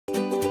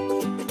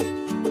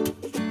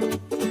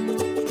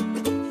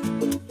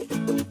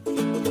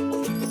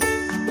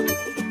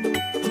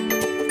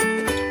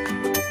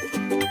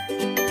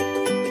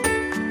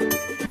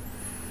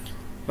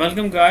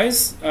Welcome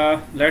guys,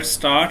 let's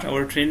start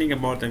our training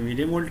about the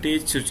medium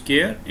voltage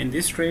switchgear. In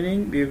this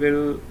training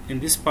in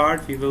this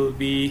part we will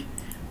be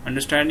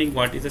understanding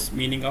what is the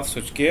meaning of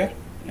switchgear,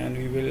 and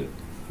we will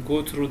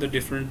go through the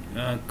different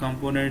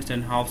components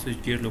and how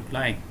switchgear look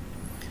like.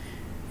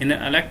 In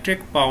an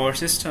electric power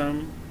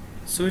system,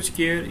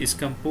 switchgear is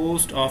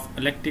composed of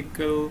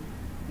electrical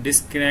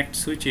disconnect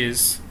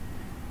switches,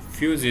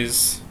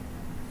 fuses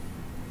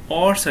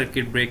or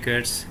circuit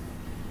breakers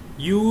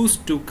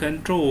used to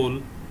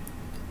control,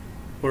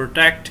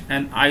 protect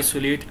and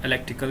isolate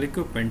electrical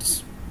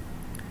equipments.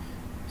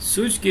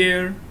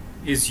 Switchgear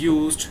is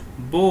used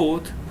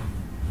both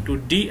to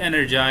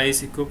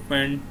de-energize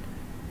equipment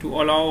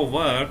to allow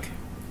work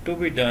to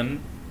be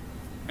done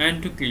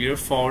and to clear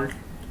fault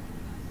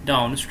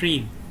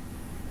downstream.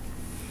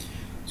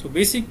 So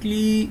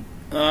basically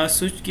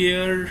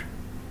switchgear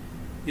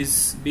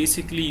is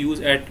basically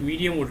used at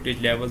medium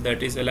voltage level,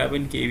 that is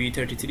 11 kV,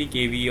 33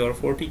 kV or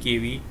 40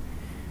 kV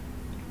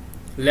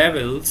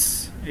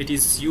levels. It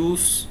is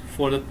used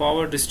for the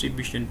power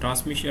distribution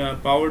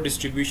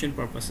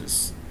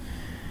purposes.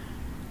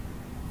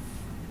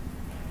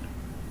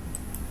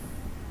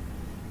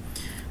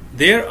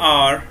 There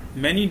are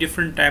many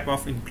different type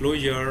of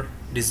enclosure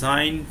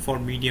designed for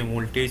medium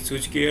voltage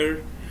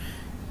switchgear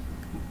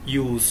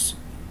use.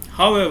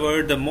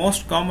 However, the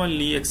most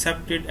commonly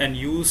accepted and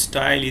used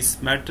style is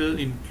metal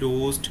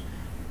enclosed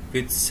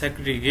with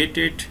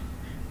segregated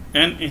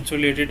and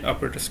insulated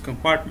apparatus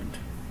compartment.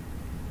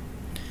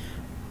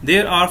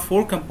 There are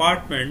 4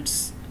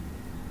 compartments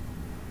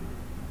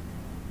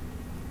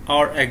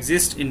or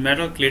exist in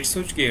metal-clad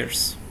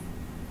switchgears: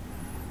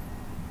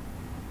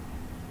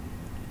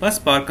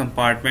 busbar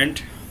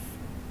compartment,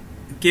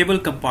 cable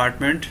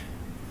compartment,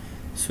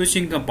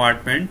 switching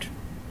compartment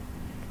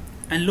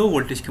and low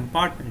voltage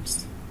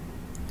compartments.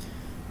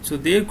 So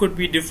there could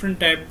be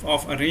different type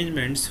of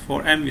arrangements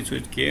for MV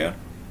switchgear.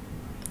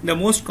 The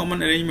most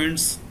common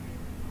arrangements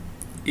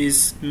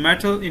is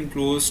metal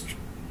enclosed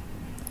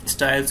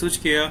style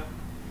switchgear,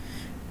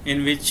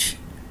 in which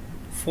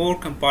 4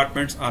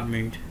 compartments are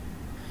made,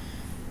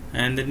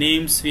 and the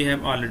names we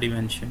have already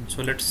mentioned.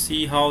 So let's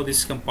see how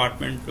this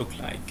compartment look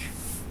like.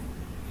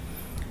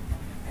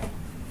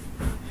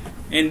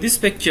 In this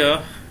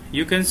picture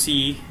you can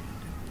see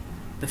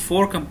the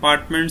 4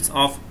 compartments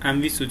of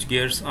MV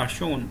switchgears are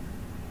shown.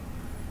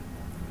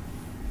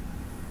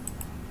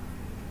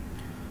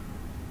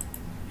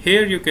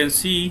 Here you can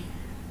see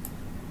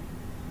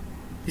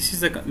this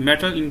is the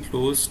metal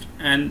enclosed,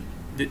 and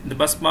the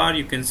bus bar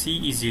you can see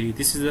easily.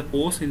 This is the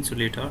post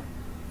insulator,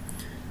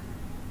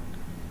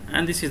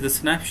 and this is the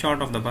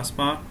snapshot of the bus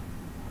bar,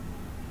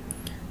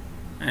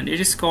 and it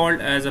is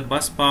called as a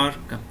bus bar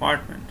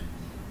compartment.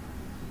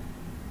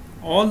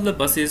 All the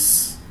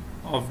buses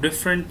of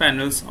different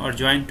panels are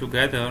joined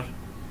together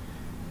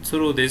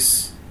through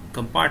this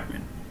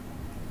compartment.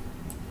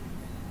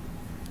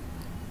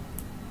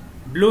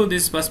 Below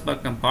this bus bar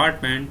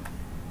compartment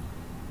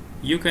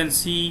you can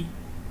see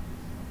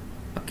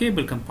a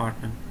cable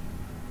compartment.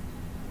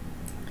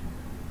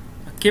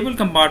 A cable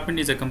compartment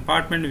is a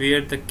compartment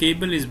where the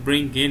cable is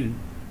bring in.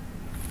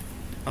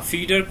 A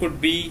feeder could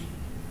be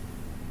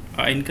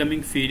an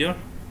incoming feeder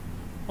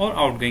or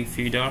outgoing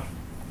feeder.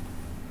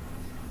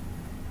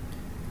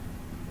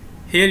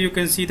 Here you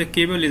can see the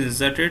cable is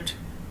inserted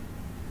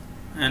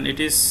and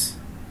it is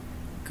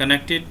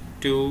connected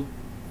to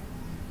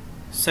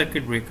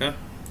circuit breaker.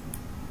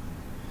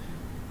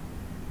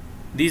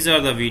 These are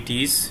the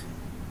VTs.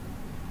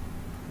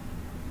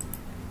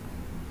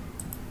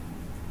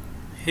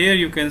 Here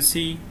you can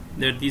see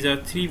that these are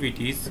 3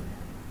 VTs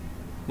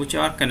which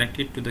are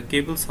connected to the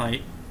cable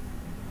side.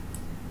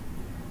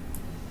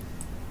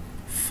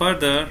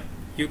 Further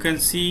you can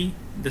see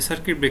the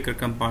circuit breaker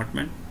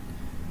compartment.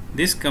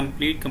 This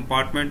complete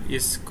compartment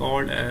is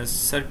called as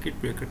circuit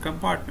breaker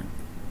compartment,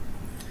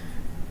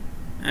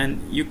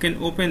 and you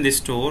can open this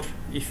door.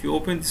 If you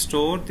open this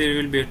door, there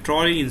will be a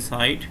trolley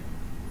inside.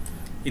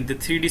 In the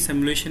 3D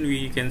simulation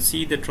we can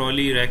see the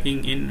trolley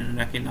racking in and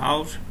racking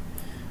out.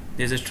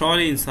 There's a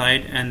trolley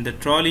inside, and the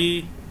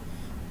trolley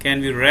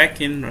can be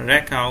rack in,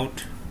 rack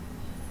out,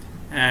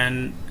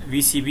 and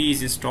VCB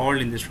is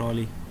installed in the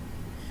trolley.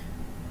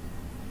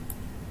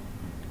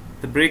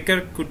 The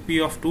breaker could be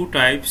of 2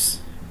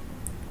 types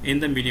in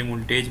the medium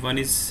voltage. One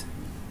is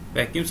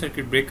vacuum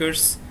circuit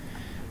breakers,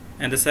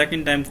 and the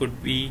second type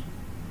could be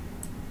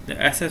the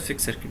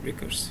SF6 circuit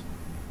breakers.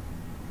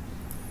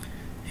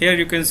 Here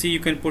you can see you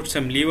can put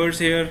some levers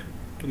here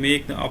to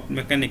make the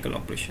mechanical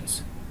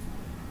operations.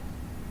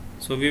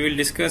 So we will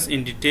discuss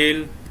in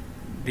detail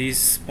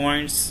these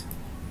points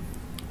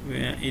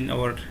in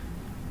our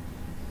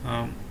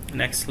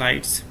next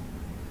slides.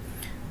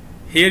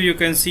 Here you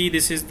can see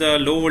this is the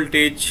low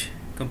voltage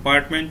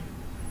compartment.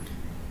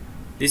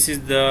 This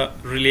is the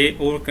relay,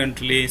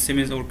 overcurrent relay,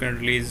 Siemens overcurrent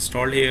relay is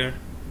installed here.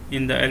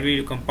 In the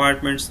LV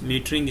compartments,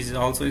 metering is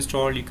also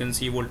installed. You can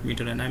see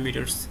voltmeter and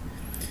ammeters.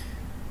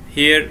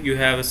 Here you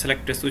have a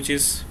selector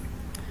switches.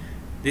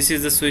 This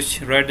is the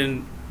switch, red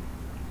and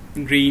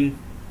green,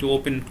 to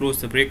open and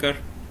close the breaker.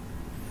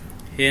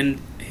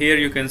 Here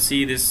you can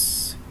see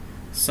this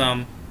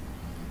some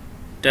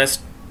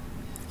test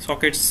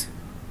sockets.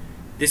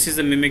 This is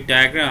the mimic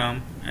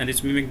diagram, and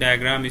this mimic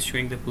diagram is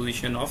showing the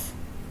position of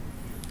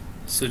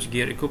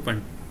switchgear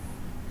equipment.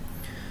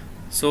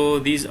 So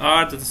these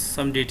are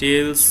some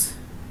details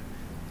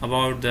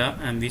about the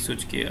MV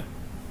switchgear.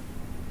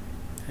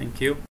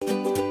 Thank you.